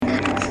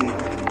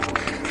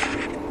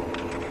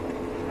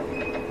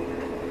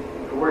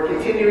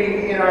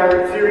continuing in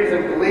our series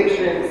of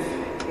Galatians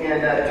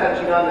and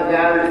touching on the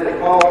matters that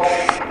Paul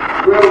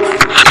wrote.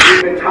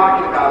 We've been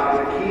talking about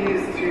the keys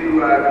to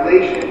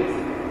Galatians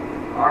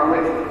are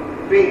with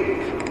faith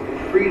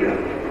and freedom,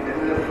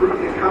 and the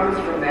fruit that comes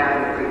from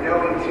that, but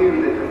knowing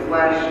too that the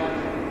flesh,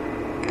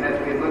 and as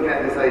we look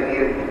at this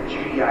idea of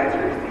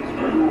Judaizers, these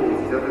rules,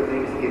 these other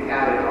things get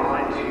added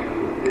on to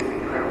this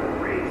incredible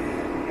grace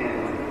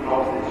and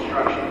Paul's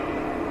instruction.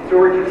 So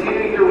we're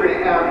continuing to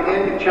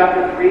end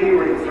chapter 3.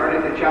 We're going to start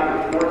into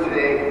chapter 4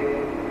 today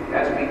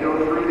as we go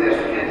through this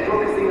and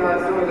focusing on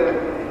some of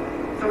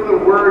the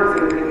words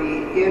that are going to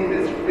be in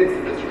this midst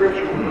of the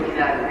scripture we're looking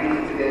at and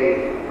reading today.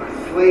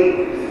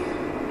 Slaves,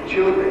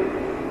 children,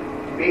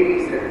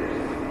 babysitters,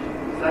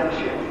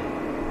 sonship,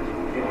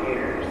 and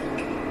heirs.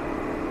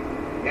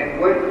 And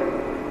when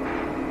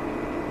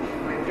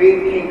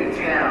faith came to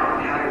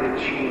town, how did it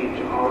change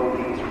all of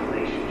these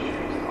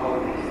relationships, all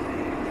of these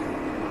things?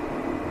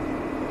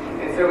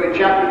 And so in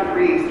chapter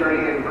 3,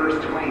 starting in verse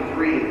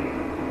 23,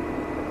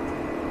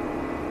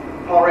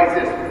 Paul writes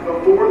this: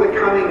 before the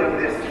coming of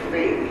this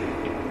faith,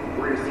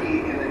 we're going to see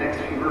in the next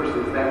few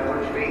verses that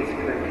word faith is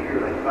going to appear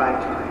like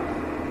 5 times.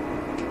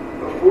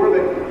 Before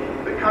the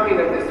coming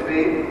of this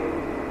faith,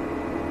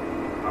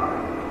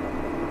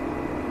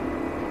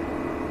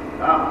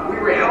 we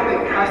were held in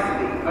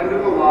custody under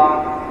the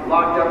law,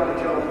 locked up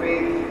until the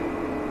faith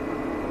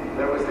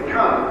that was to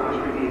come was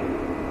revealed.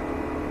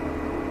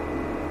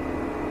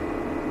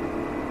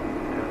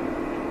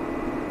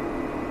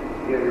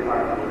 You have your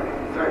Bible,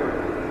 right? Sorry about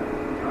that.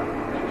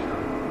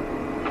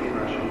 In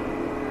Russian.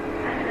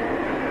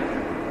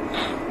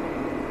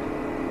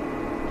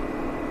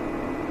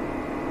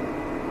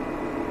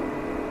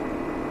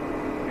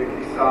 If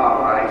you saw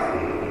what I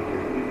see,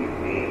 you'd be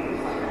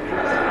amazed.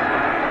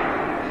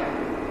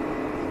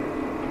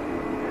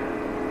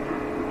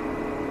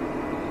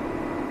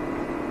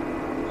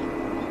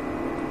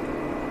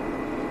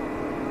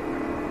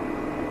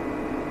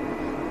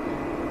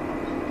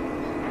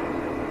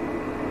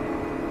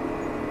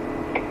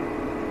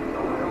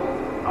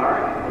 All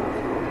right.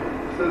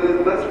 So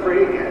then let's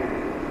pray again.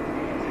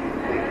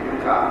 Thank you,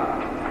 God.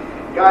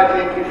 God,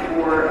 thank you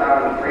for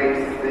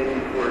grace. Thank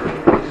you for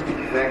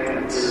second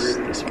and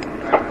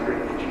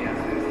third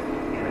chances.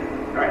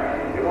 All right,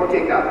 it won't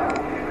take that long.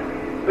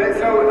 But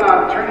so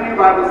turning your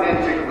Bibles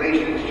into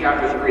Galatians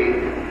chapter 3,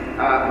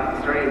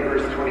 starting in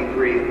verse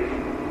 23.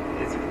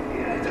 It's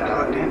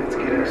plugged in, it's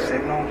getting a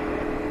signal.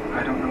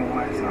 I don't know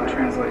why it's not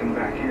translating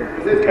back here.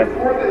 It says,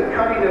 before the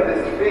coming of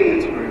this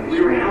faith,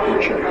 we were held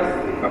in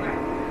custody. Okay.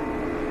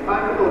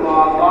 Under the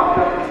law, locked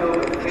up until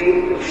the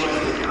faith that was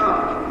to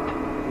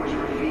come was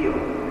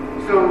revealed.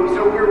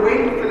 So we're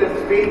waiting for this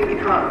faith to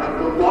come.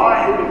 The law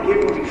had been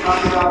given. We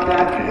talked about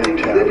that. They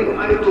were living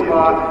under the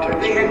law.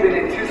 They had been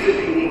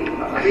anticipating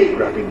a faith.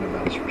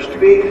 The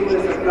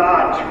faithfulness of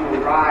God to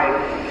arrive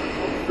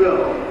and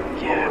fulfill.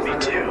 Yeah, me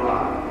too.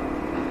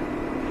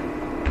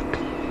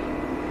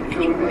 So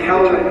we've been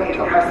held in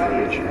custody.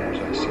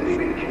 We've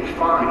been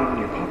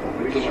confined.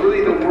 Which is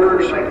really the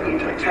word like being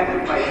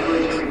protected by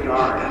military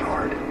guards.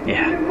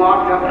 Yeah. We've been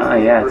locked up. Oh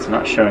yeah, it's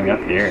not showing up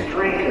here.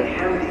 Restrained and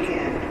hemmed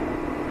in.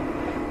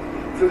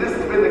 So this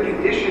has been the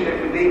condition that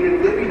they've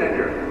been living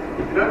under.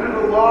 And under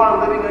the law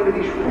and living under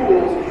these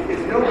rules is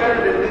no better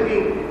than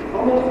living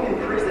almost in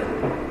prison.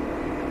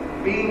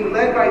 Being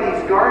led by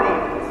these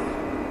guardians.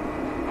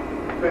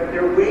 But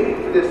they're waiting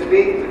for this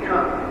faith to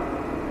come.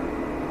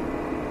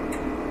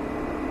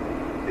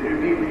 That it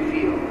would be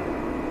revealed.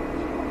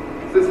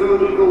 So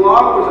the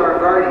law was our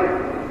guardian.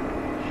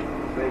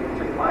 So you can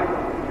take my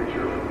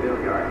picture. There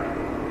we are.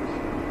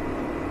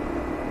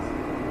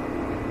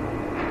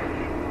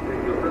 There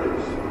you go,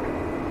 brothers.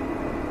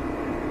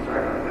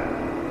 Sorry about that.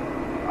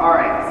 All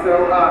right, so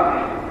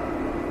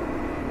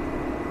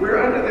we're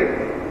under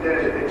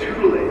the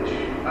tutelage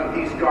of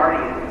these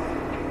guardians.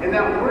 And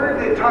that word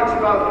that talks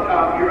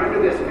about you're under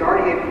this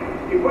guardian,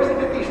 it wasn't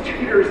that these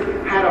tutors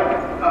had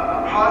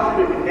a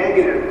positive and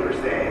negative per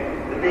se,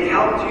 that they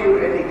helped you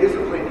and they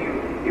disciplined you.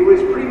 It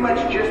was pretty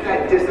much just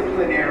that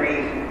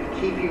disciplinary,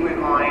 keep you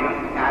in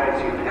line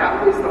attitude.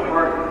 That was the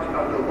heart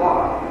of the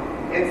law.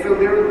 And so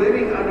they were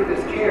living under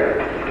this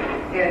care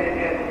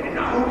and in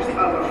hopes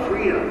of a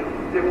freedom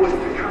that was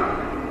to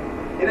come.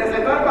 And as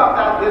I thought about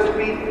that this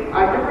week,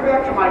 I remember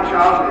back to my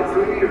childhood.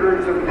 Some of you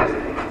heard some of this.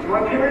 So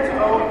my parents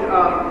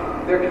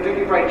owned their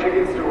Kentucky Fried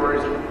Chicken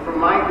stores from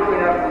my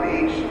growing up from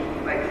age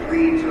like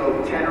 3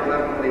 till 10 or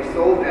 11 when they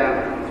sold them.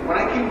 So when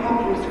I came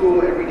home from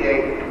school every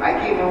day, I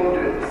came home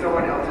to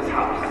someone else's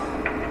house.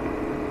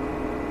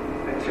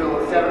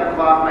 Until 7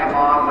 o'clock, my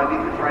mom, Monday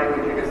through Friday,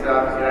 would pick us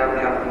up, and I would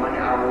have 1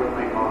 hour with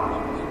my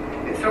mom.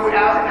 And so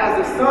as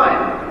a son,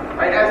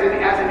 right, as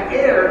an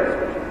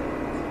heir,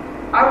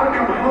 I would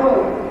come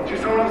home to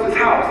someone else's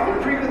house.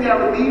 And frequently I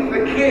would leave the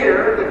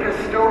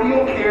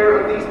custodial care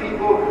of these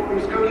people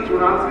whose cookies were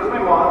not as good as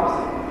my mom's,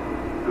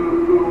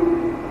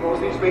 who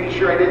mostly just making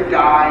sure I didn't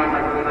die, my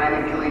brother and I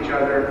didn't kill each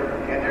other,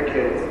 and their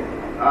kids.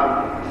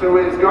 So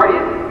as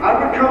guardian, I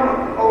would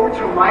come over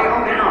to my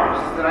own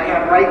house that I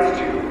had rights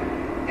to,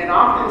 and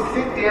often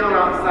sit down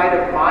outside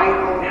of my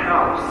own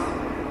house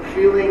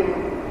feeling,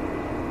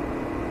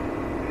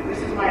 this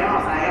is my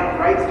house, I have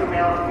rights to my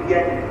house, but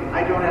yet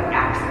I don't have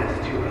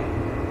access to it.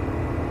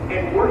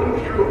 And working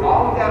through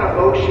all of that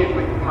emotion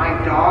with my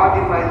dog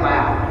in my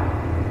lap.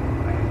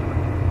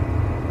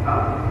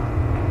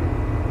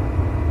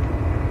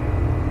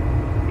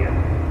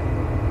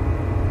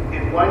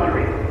 And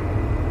wondering,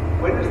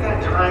 when is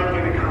that time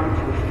going to come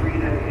for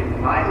freedom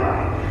in my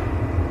life?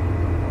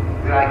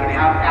 That I can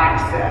have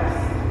access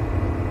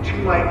to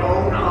my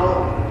own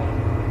home.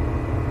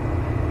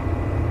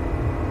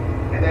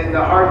 And then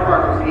the hard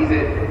part would be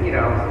that,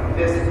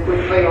 this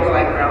would play over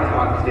like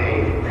Groundhog's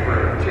Day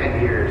for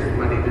 10 years,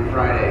 Monday through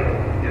Friday,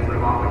 as my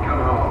mom would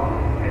come home,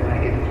 and I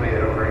get to play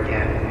it over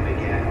again and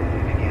again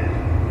and again.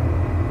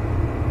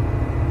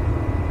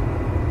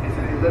 And so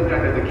they lived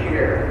under the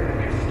care,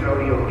 the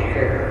custodial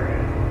care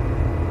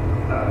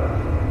of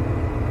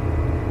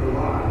the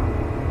law,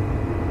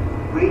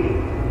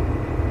 waiting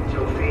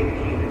until faith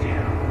came to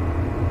town.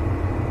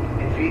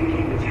 And faith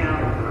came to town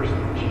in the person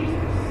of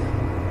Jesus.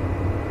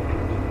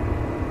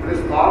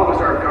 This law was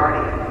our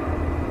guardian.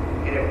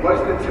 And it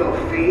wasn't until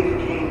faith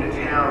came to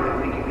town that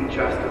we could be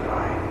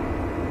justified.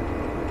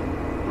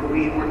 For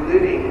we were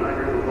living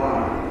under the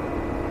law.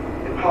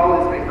 And Paul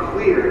has been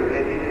clear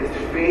that it is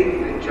faith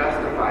that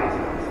justifies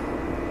us.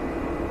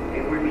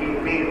 And we're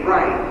being made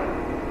right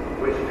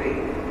with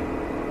faith.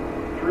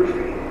 Through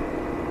faith.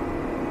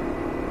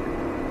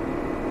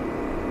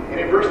 And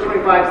in verse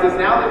 25 it says,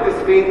 now that this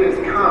faith has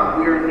come,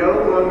 we are no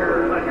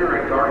longer under a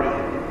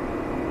guardian.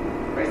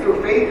 Right? So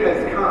faith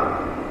has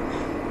come.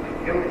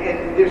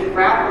 And there's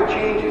radical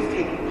changes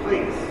taking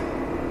place.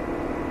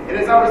 And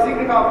as I was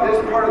thinking about this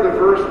part of the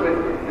verse, with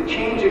the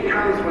change that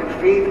comes when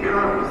faith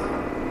comes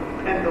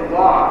and the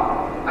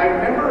law, I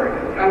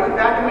went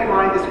back in my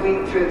mind this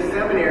week to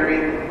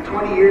seminary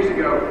 20 years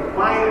ago.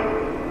 My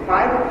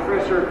Bible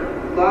professor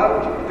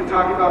loved to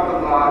talk about the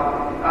law,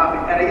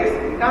 and I guess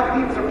not that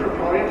he was a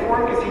proponent for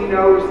it because he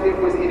knows it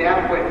was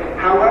inadequate.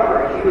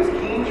 However, he was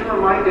keen to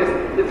remind us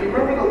that if you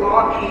remember, the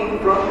law came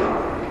from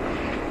God.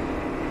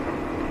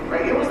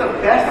 Right? It was the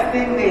best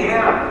thing they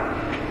had.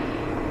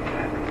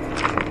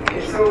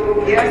 And so,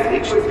 yes,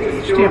 it was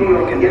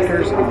custodial, yes, but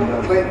it spoke of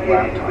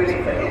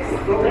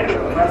the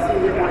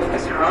blessing that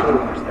was to come.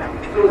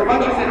 So as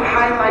much as it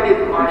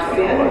highlighted our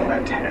sin,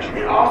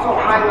 it also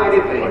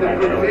highlighted the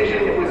provision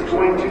that was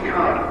going to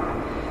come.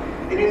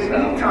 And in the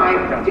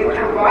meantime, it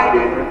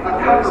provided a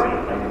covering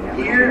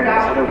year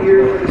after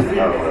year for the sin.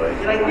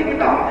 And I think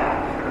about that.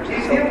 The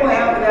example I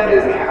have of that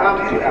is,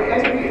 have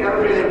any of you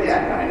ever been in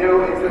debt? I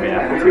know it's a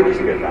very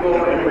few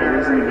people in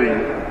America,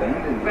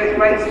 but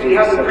right, so you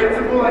have the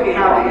principal and you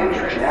have the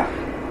interest.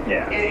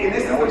 Yeah. And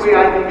this is the way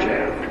I think of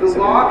it. The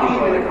law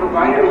came and it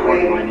provided a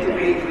way to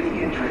pay for the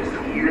interest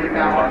year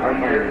after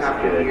year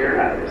after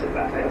year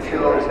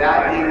until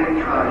that day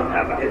would come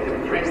that the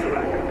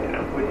principal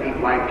would be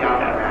wiped out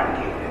and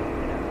eradicated.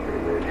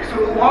 So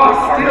the law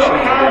still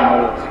had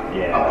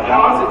a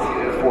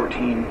positive.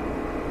 14.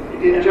 It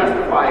didn't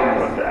justify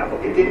us.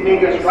 It didn't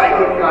make us right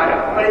with God,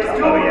 but it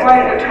still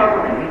provided a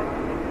covering.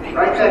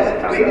 Right?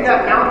 That maybe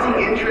that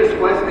mounting interest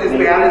wasn't as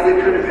bad as it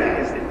could have been.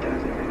 It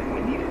does everything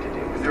we need it to do.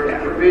 There was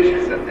provision.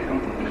 They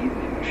don't need the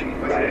machine.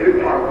 But the good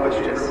part was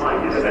to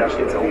remind us that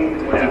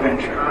faith was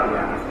eventually come.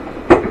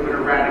 It would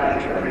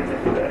eradicate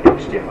the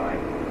HDMI.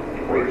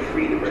 bring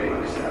freedom to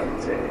us.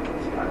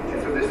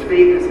 So this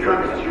faith has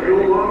come because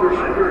you're no longer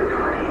under a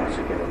guardian.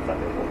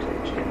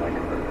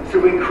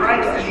 So in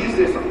Christ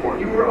Jesus,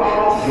 you were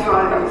all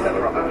sons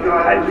of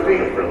God through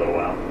faith. For a little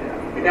while.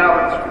 And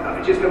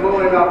now, just a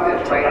moment about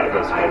this, right?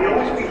 I know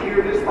as we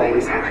hear this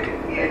thing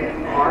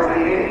in our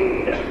day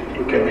and age,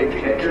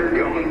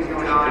 there are things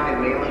going on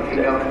in male and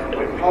female.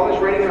 What Paul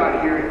is writing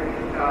about here,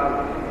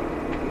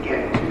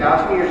 again,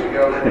 2,000 years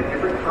ago, in a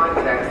different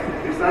context,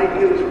 this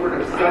idea, this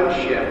word of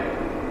sonship,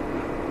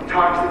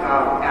 talks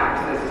about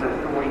access and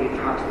authority. It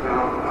talks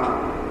about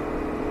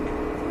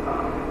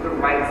the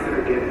rights that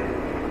are given.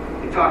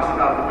 It talks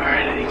about the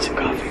inheritance and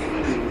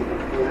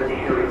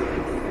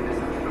this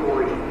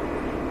authority.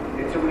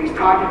 And so what he's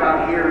talking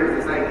about here is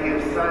this idea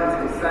of sons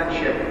and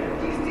sonship.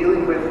 He's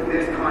dealing with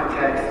this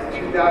context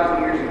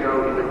 2,000 years ago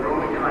in the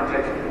Roman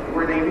context,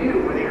 where they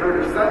knew, when they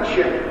heard of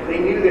sonship, they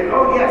knew that,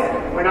 oh yes,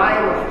 when I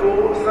am a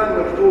full son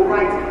with full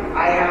rights,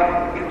 I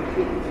have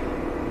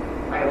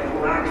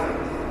full access.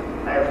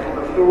 I have full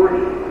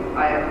authority.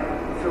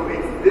 So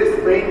it's this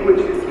language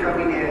that's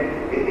coming in.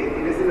 It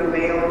isn't a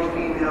male or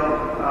female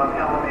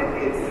element.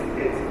 It's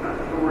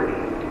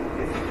authority.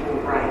 It's full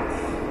rights.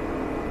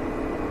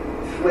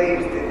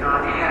 Slaves did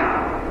not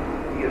have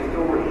the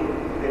authority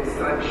that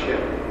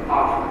sonship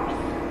offers.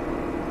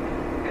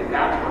 And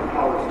that's what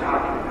Paul is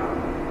talking about.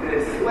 That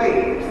as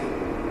slaves,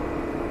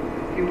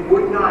 you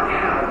would not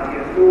have the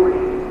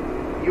authority.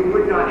 You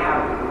would not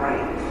have the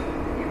rights.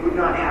 You would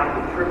not have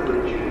the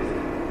privileges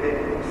that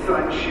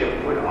sonship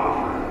would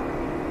offer.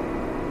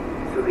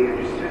 So they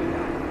understood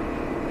that.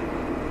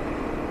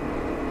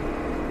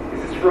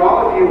 This is for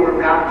all of you who are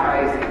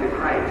baptized into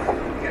Christ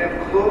and have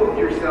clothed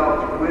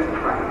yourselves with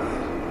Christ.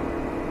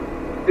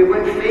 That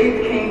when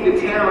faith came to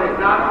town, it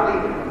not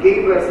only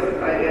gave us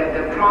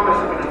the promise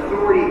of an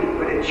authority,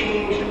 but it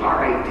changed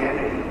our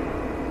identity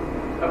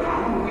of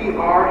who we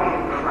are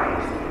in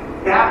Christ,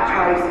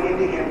 baptized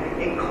into Him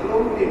and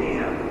clothed in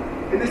Him.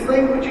 And this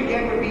language,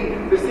 again, would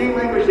be the same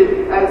language that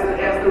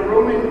as the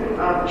Roman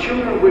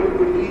children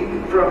would be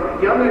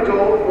from young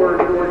adult or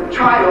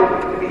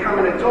child to become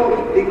an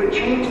adult, they would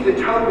change the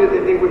toga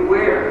that they would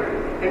wear.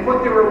 And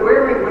what they were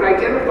wearing would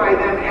identify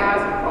them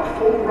as a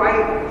full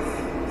right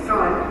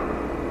son,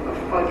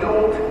 an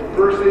adult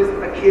versus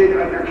a kid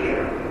under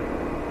care.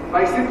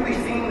 By simply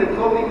seeing the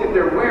clothing that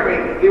they're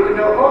wearing, they would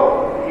know,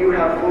 oh, you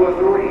have full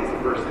authority as a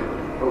person.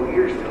 Oh,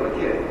 you're still a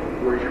kid.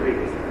 Where's your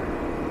babysitter?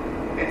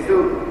 And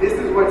so this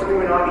is what's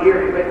going on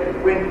here.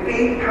 But when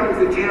faith comes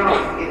to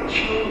town, it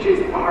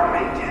changes our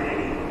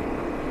identity.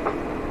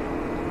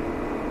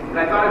 And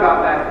I thought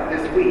about that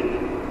this week.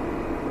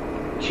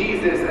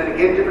 Jesus, and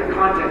again, different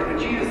context, but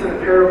Jesus in the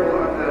parable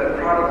of the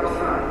prodigal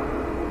son.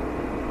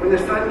 When the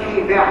son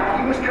came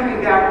back, he was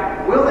coming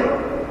back willing,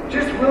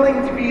 just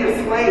willing to be a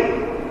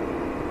slave,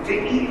 to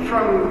eat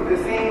from the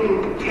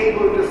same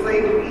table the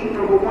slave would eat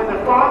from. But when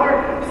the father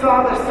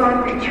saw the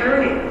son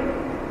returning,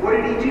 what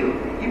did he do?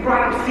 He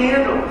brought him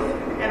sandals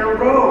and a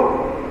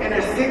robe and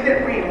a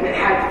signet ring that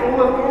had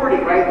full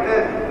authority, right?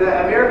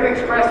 The American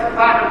Express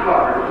platinum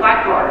card or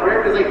black card,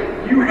 where it was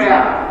like, you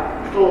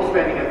have full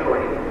spending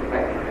authority,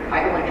 right? I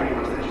can only dream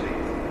of such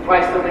things. That's why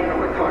I still don't know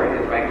what color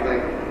it is, right?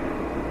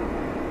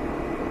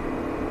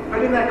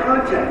 But in that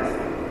context,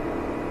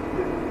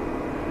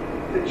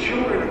 the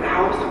children of the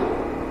household,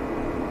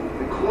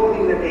 the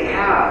clothing that they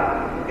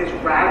have is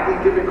radically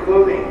different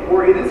clothing,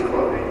 or it is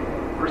clothing,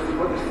 versus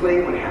what the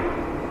slave would have.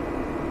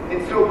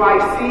 And so by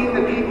seeing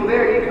the people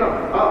there, you go,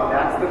 oh,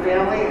 that's the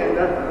family, and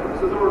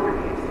those are the worker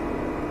bees.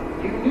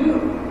 You knew,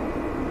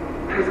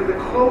 because of the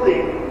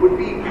clothing would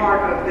be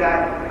part of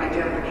that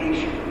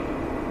identification.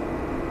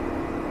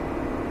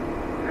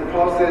 And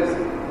Paul says,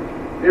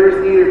 there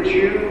is neither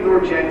Jew nor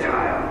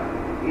Gentile,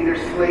 neither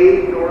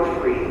slave nor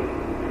free,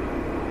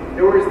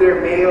 nor is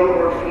there male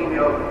or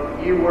female.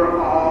 You are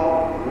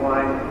all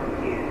one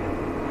in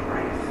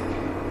Christ.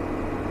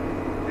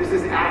 This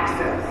is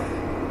access.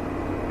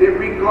 That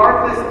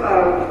regardless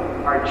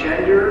of our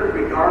gender,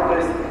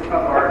 regardless of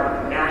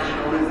our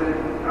nationalism,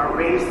 our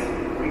race,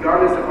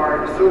 regardless of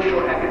our social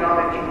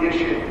economic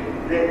condition,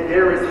 that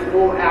there is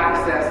full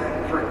access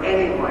for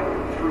anyone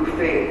through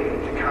faith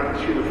to come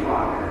to the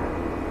Father.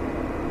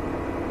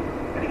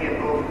 And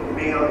again, both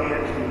male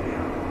and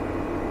female,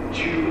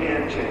 Jew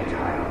and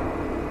Gentile,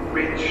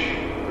 rich,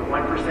 the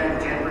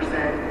 1%, 10%,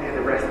 and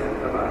the rest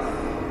of us.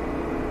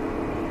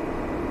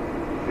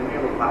 Then we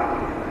have a black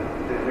one.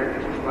 The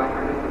Americans use black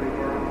card for the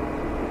world.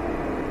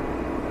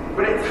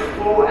 But it's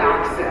full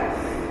access.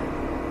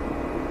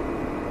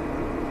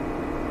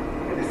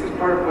 And this is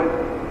part of what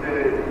the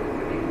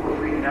people were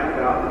freaking out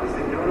about. They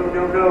said, no,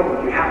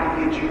 you have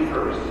to be a Jew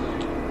first.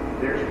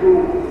 There's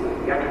rules.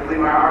 You have to play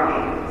by our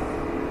games.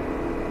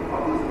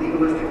 All those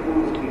legalistic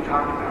rules we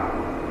talked about.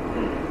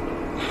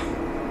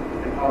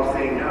 And Paul's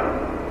saying no.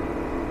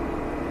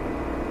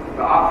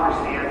 The offer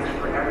stands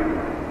for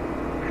everyone.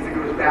 Because it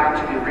goes back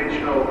to the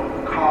original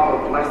call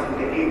of blessing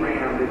to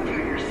Abraham, that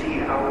through your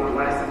seed I will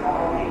bless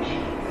all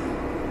nations.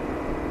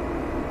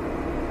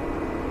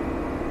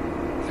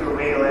 So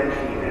male and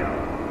female,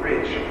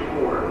 rich,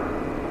 poor,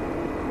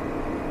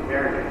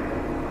 American,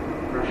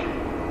 Russian.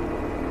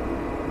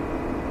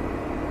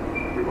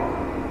 You're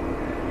welcome.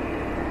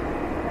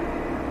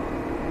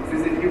 It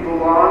says if you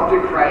belong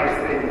to Christ,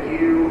 then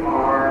you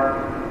are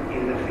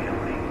in the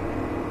family.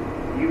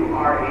 You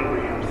are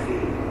Abraham's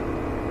seed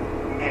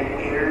and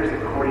heirs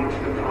according to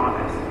the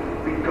promise.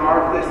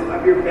 Regardless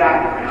of your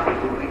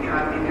background, when we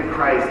come into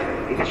Christ,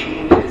 it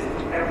changes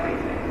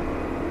everything.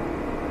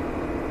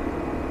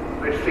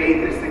 But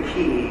faith is the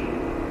key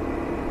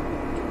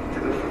to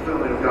the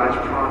fulfillment of God's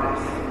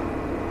promise.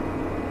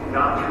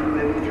 Not through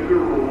living through the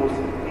rules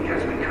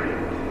because we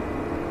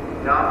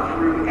couldn't. Not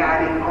through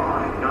adding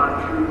on.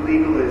 Not through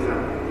legalism.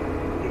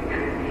 It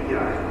couldn't be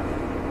done.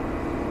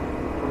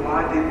 The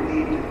law didn't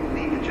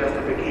lead to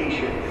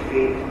justification.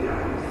 Faith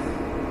does.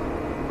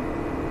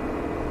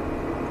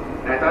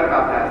 And I thought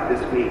about that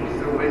this week.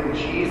 So when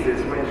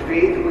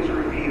faith was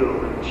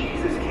revealed, when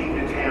Jesus came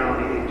to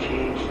town, it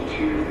changed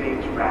two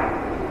things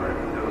radically for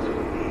those who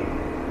believe.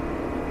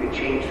 It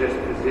changed us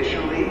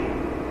positionally,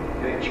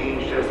 and it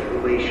changed us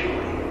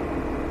relationally.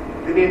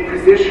 Then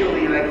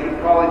positionally,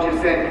 like Paul had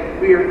just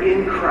said, we are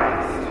in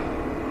Christ.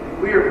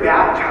 We are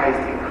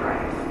baptized in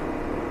Christ.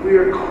 We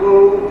are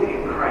clothed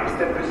in Christ.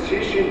 The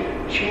position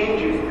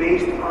changes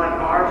based on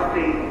our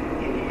faith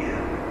in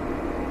Him.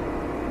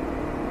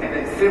 And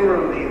then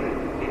similarly,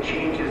 it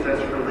changes us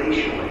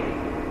relationally.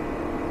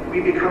 We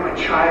become a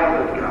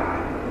child of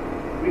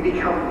God. We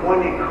become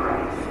one in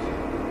Christ.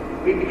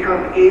 We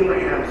become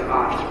Abraham's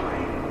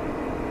offspring.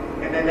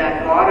 And then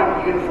that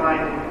bottom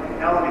unifying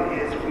element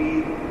is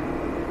we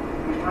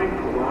find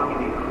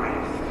belonging in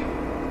Christ.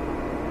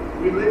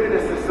 We live in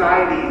a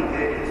society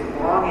that is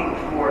longing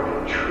for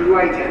true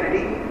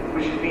identity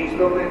which is being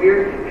spoken of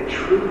here, and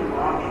true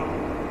belonging.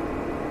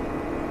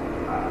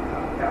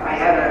 I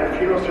had a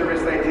funeral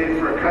service I did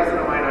for a cousin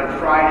of mine on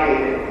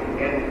Friday,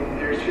 and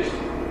there's just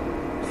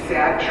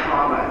sad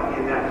trauma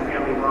in that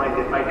family line.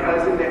 That my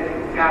cousin that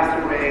passed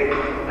away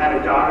had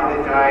a daughter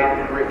that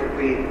died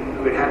horrifically,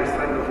 who had had a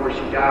son before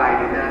she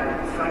died, and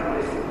that son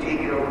was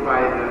taken over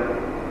by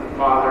the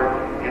father,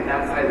 and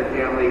that side of the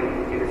family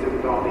is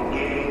involved in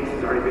gangs.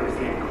 He's already been to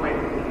San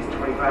Quentin. He's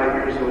 25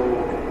 years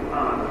old.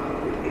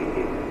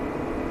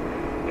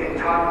 And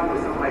talking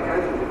with some of my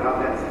cousins about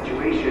that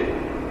situation,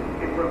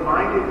 it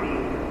reminded me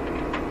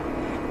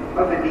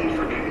of the need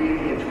for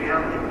community and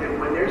family. That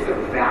when there's a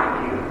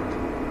vacuum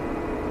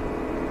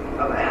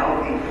of a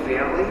healthy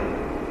family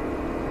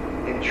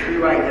and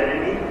true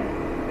identity,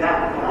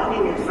 that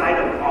longing inside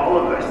of all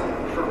of us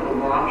for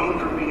belonging,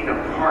 for being a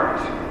part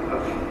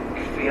of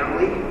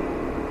family,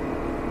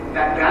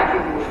 that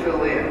vacuum will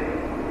fill in,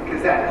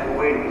 because that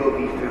void will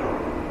be filled.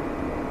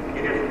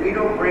 And if we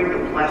don't bring the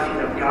blessing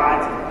of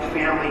God's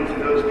family to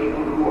those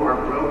people who are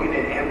broken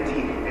and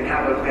empty and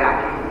have a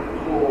vacuum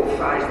hole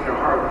sized in their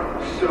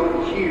heart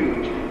so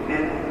huge,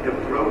 then the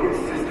broken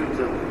systems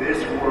of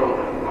this world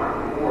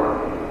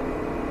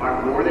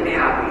are more than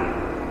happy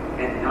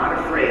and not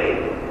afraid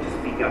to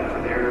speak up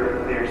for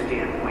their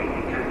standpoint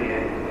and come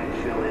in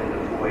and fill in the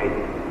void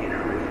in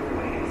horrific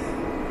ways.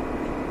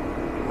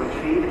 When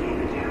faith came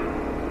to town,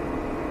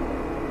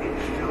 it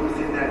fills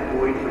in that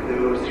void for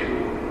those who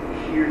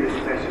hear this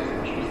message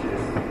of Jesus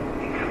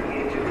and come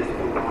into this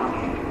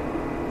belonging.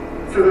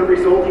 So the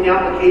resulting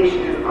application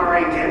is our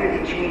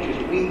identity changes.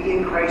 We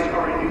in Christ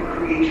are a new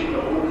creation.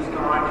 The old is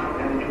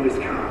gone and the new has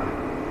come.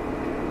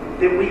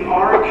 That we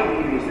are a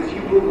community. It says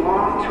you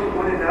belong to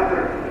one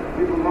another.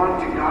 We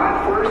belong to God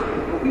first,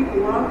 but we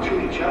belong to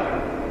each other.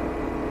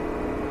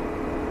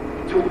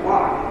 To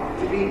walk,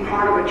 to be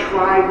part of a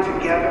tribe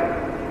together.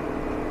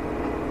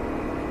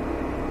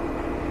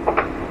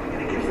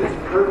 And it gives us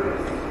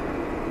purpose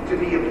to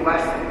be a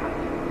blessing.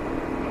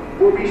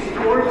 We're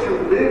restored to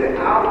live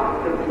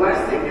out the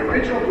blessing, the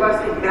original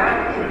blessing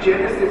back in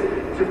Genesis,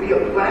 to be a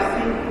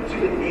blessing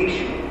to the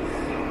nations.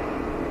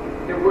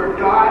 And where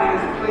God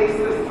has placed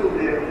us to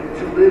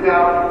live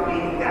out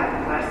being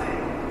that blessing.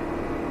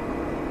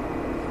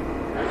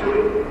 So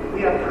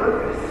we have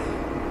purpose.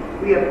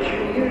 We have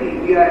community.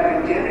 We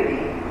have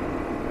identity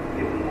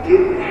that we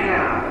didn't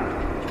have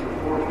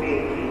before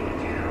faith came to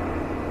town.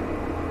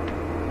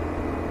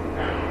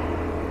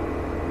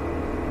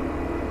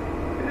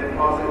 And then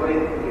Paul said, well, if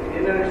you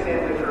didn't understand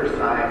it the first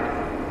time,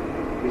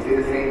 we say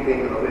the same thing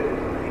a little bit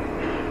differently.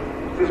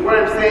 Because what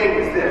I'm saying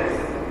is this.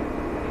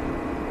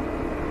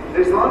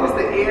 As long as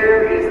the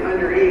heir is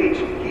underage,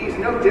 he's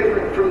no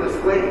different from the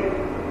slave,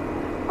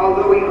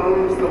 although he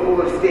owns the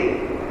whole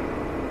estate.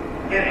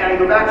 And I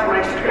go back to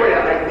my story,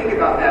 I think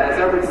about that as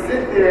I would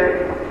sit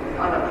there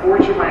on the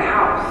porch of my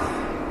house.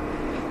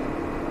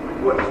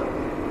 Why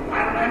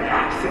don't I have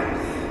access?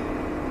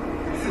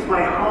 This is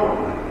my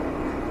home.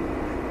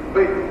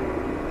 But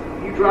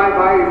you drive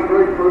by, you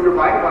rode your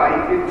bike by,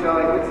 you can tell,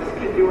 like, what's this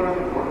kid doing on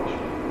the porch?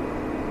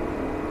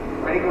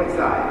 Why didn't he go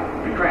inside?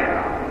 What are you crying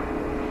about?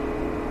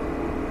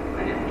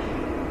 I didn't keep.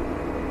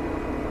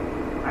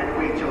 I had to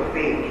wait till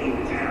faith came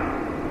to town.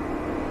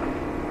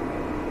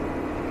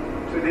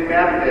 So it didn't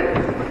matter that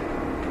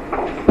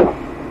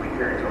my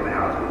parents owned the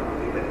house, but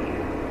they let me in.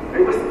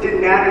 It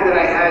didn't matter that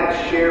I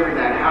had share in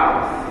that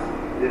house,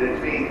 that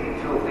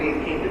until faith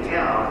came to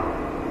town,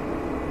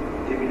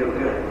 it did me no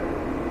good.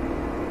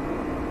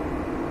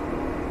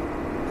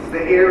 So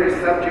the heir is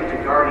subject to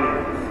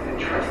guardians and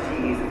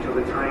trustees until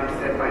the time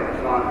set by the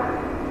father.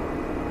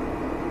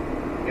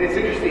 And it's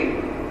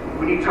interesting,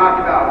 when you talk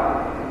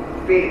about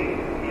faith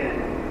in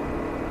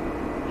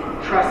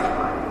trust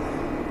funds,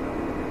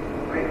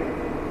 right?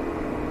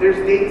 There's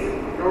dates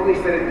normally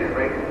set in there,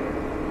 right?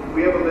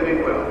 We have a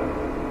living will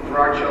for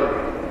our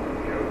children.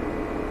 You know,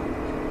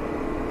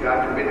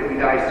 God forbid that we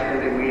die sooner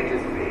than we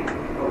anticipate,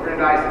 but we're going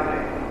to die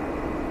someday.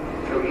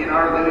 So in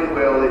our living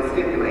will, it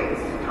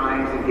stipulates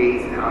times and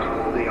dates and how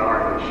old they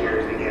are, what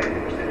shares they get,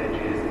 and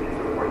percentages, and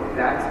so forth.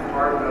 That's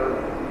part of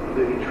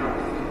the living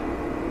trust.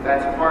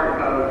 That's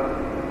part of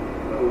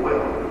a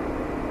will.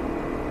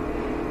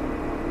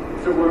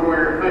 So when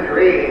we're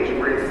underage,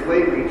 we're in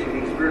slavery to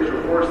these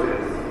spiritual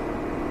forces.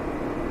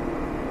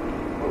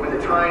 But when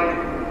the time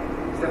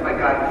set by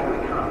God before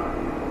we come.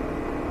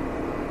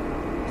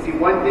 You see,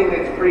 one thing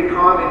that's pretty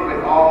common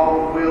with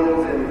all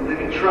wills and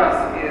living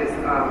trusts is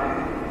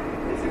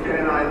it's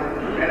dependent on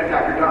the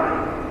benefactor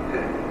dying.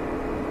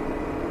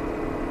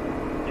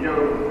 You know,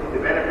 the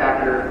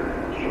benefactor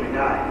came and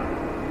died.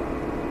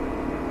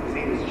 His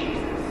name is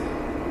Jesus.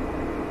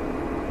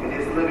 And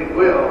his living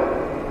will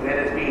then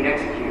is being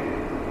executed.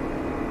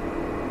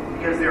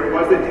 Because there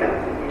was a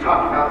death. We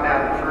talked about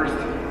that in the first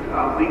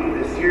week of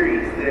this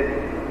series, that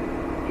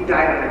he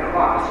died on the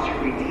cross to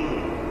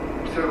redeem.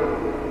 So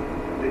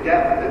the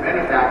death of the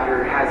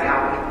benefactor has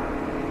happened.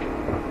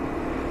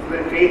 So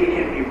that faith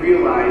can be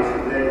realized,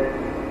 that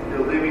the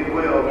living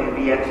will can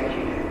be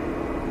executed.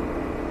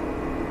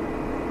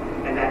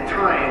 And that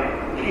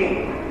time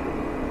came.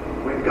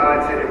 when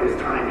God said it was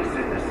time to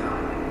send the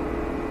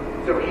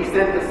Son. So he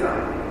sent the Son,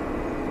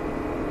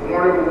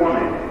 born of a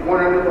woman,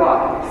 born under the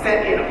law,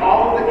 set in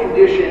all the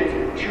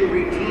conditions to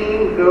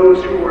redeem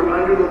those who were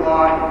under the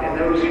law and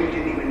those who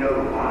didn't even know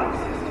the law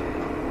existed.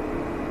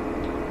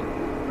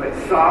 But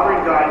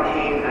sovereign God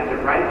came at the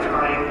right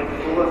time in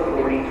full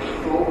authority,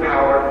 full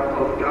power,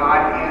 both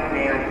God and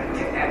man,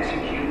 to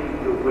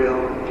execute the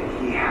will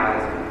that he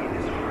has in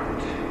his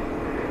heart,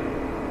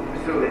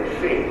 so that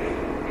faith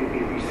could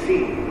be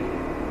received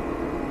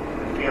and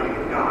the family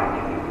of God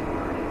can be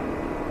born.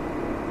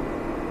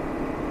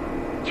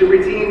 To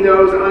redeem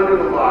those under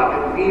the law,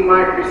 that we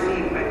might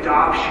receive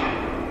adoption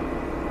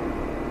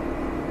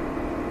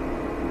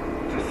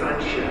to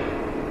sonship,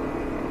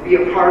 be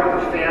a part of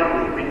the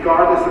family,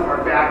 regardless of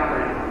our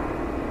background.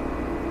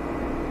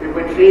 That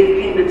when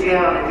faith came to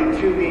town, it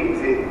did two things.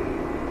 It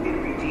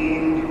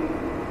redeemed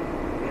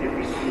and it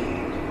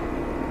received.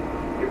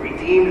 It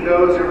redeemed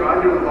those who are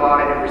under the law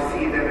and it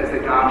received them as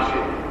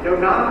adoption. No,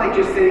 not only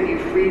just setting you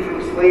free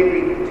from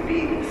slavery to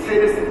be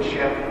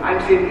citizenship, I'm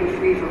setting you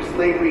free from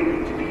slavery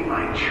to be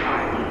my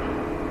child.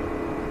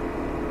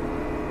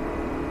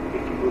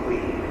 If you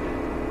believe.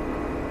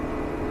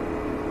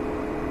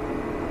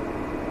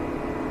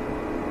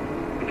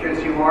 Because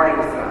you are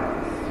his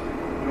sons.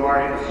 You are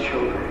his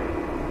children.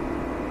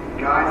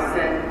 God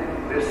sent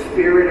the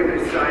Spirit of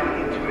his Son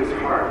into his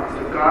heart. So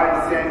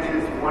God sent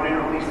his one and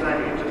only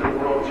Son into the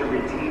world to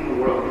redeem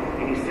the world.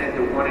 And he sent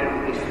the one and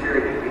only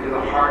Spirit into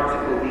the hearts of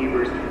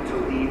believers to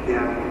lead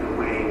them in the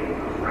way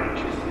of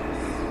righteousness.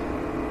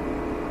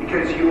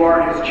 Because you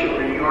are his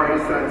children, you are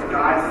his sons,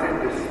 God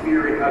sent the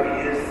Spirit of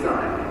his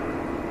Son,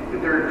 the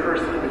third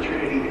person of the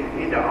Trinity,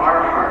 into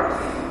our hearts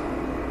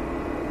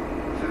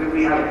so that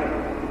we have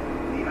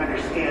the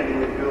understanding,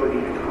 the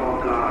ability to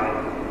call God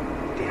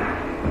Dad.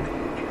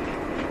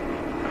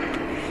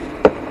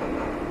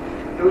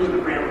 Those are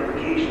the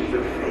ramifications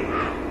of faith.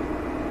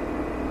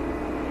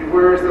 And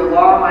whereas the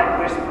law might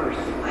whisper,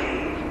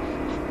 slave,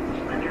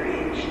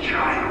 underage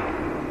child,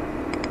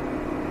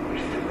 you're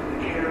still in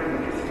the care of the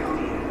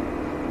custodian.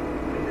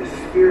 When the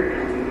Spirit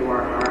comes into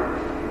our heart,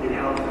 it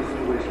helps us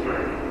to whisper,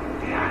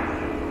 Daddy.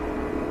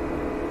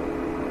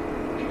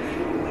 Do you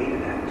feel the weight of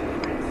that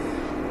difference?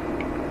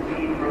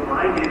 Be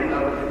reminded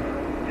of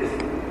this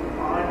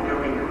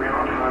ongoing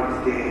Groundhog's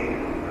Day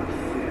of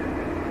sin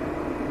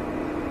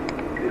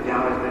that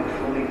now has been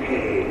fully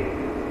paid,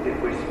 that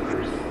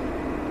whispers,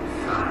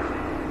 Son,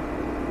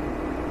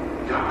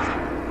 daughter,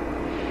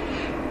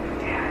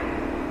 Daddy.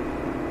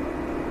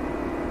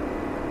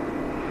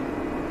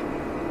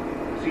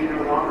 So you're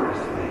no longer a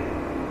slave.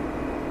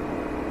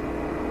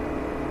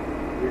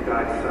 You're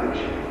God's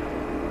sonship.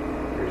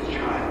 You're his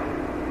child.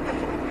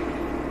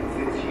 And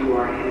since you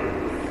are his,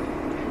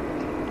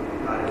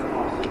 God has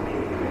also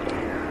made you a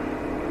heir.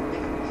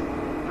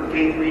 For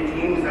faith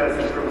redeems us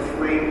from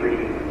slavery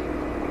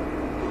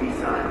to be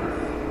sons,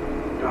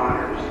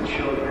 daughters,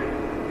 children,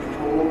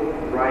 full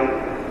right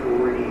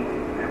authority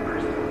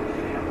members of the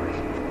family.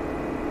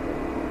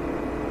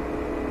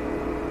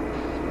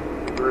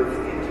 It births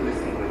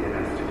intimacy within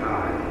us to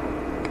God.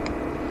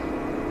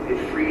 It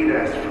freed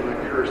us from the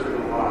curse of the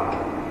law.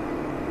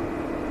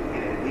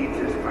 And it leads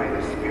us by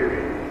the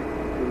Spirit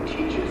who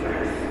teaches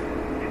us,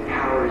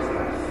 empowers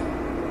us,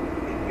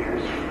 and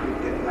bears fruit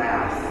that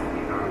lasts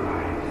in our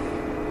lives.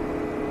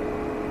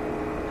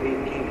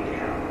 Faith came to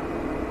town.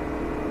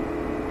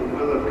 The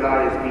will of God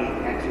is being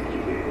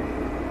executed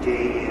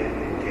day in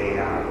and day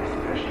out,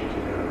 especially to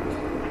those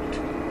who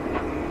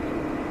believe.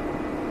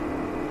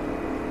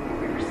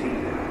 We receive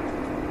that.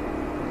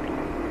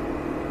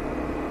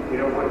 You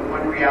know,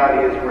 one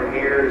reality is we're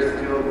heirs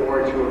still more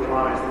to a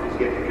promise that is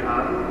yet to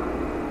come,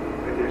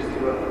 but there's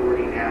still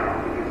authority now,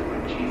 because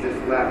when Jesus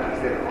left, he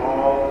said,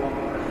 all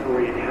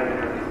authority in heaven and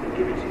earth has been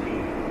given to me,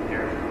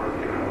 therefore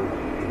go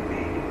and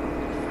make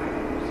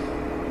disciples.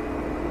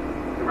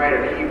 The writer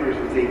of Hebrews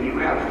would say, you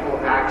have full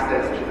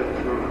access to the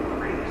throne of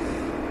grace.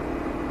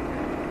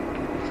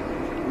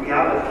 We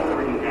have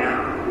authority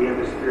now. We have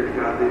the Spirit of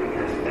God living in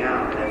us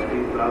now. And as we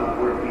love,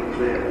 work, we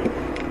live,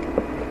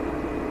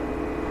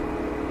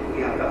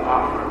 we have to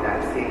offer that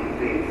same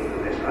faith so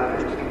that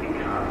others can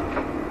become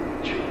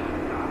children of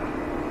God.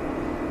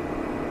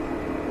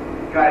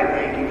 God, I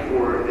thank you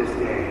for this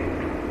day.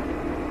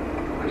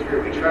 Holy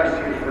Spirit, we trust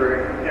you for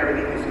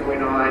everything that's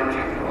going on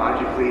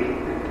technologically,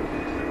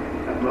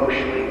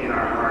 emotionally, in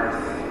our hearts,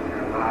 in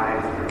our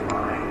lives, in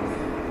our minds.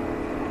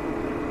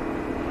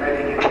 I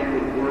think if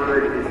your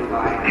word is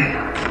alive in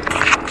us,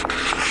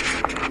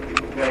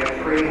 that I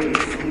pray you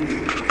see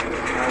the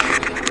power of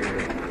the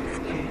Spirit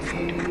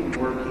continue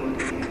working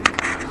in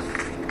us.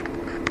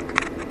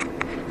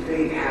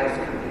 Faith has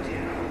come to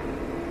town.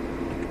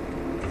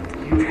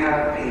 You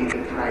have paid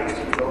the price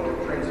for both the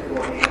principal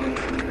and the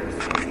interest,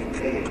 and you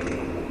pay it daily.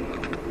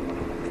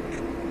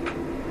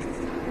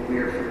 And we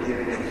are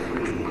forgiven and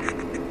freed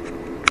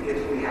if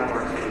we have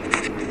our faith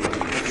in you,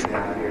 because of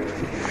that we are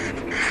forgiven.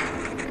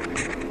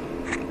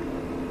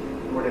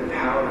 Lord,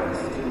 empower us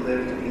to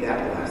live to be that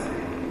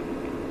blessing.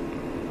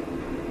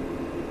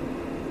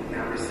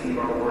 Now receive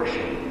our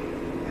worship.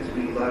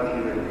 love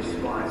you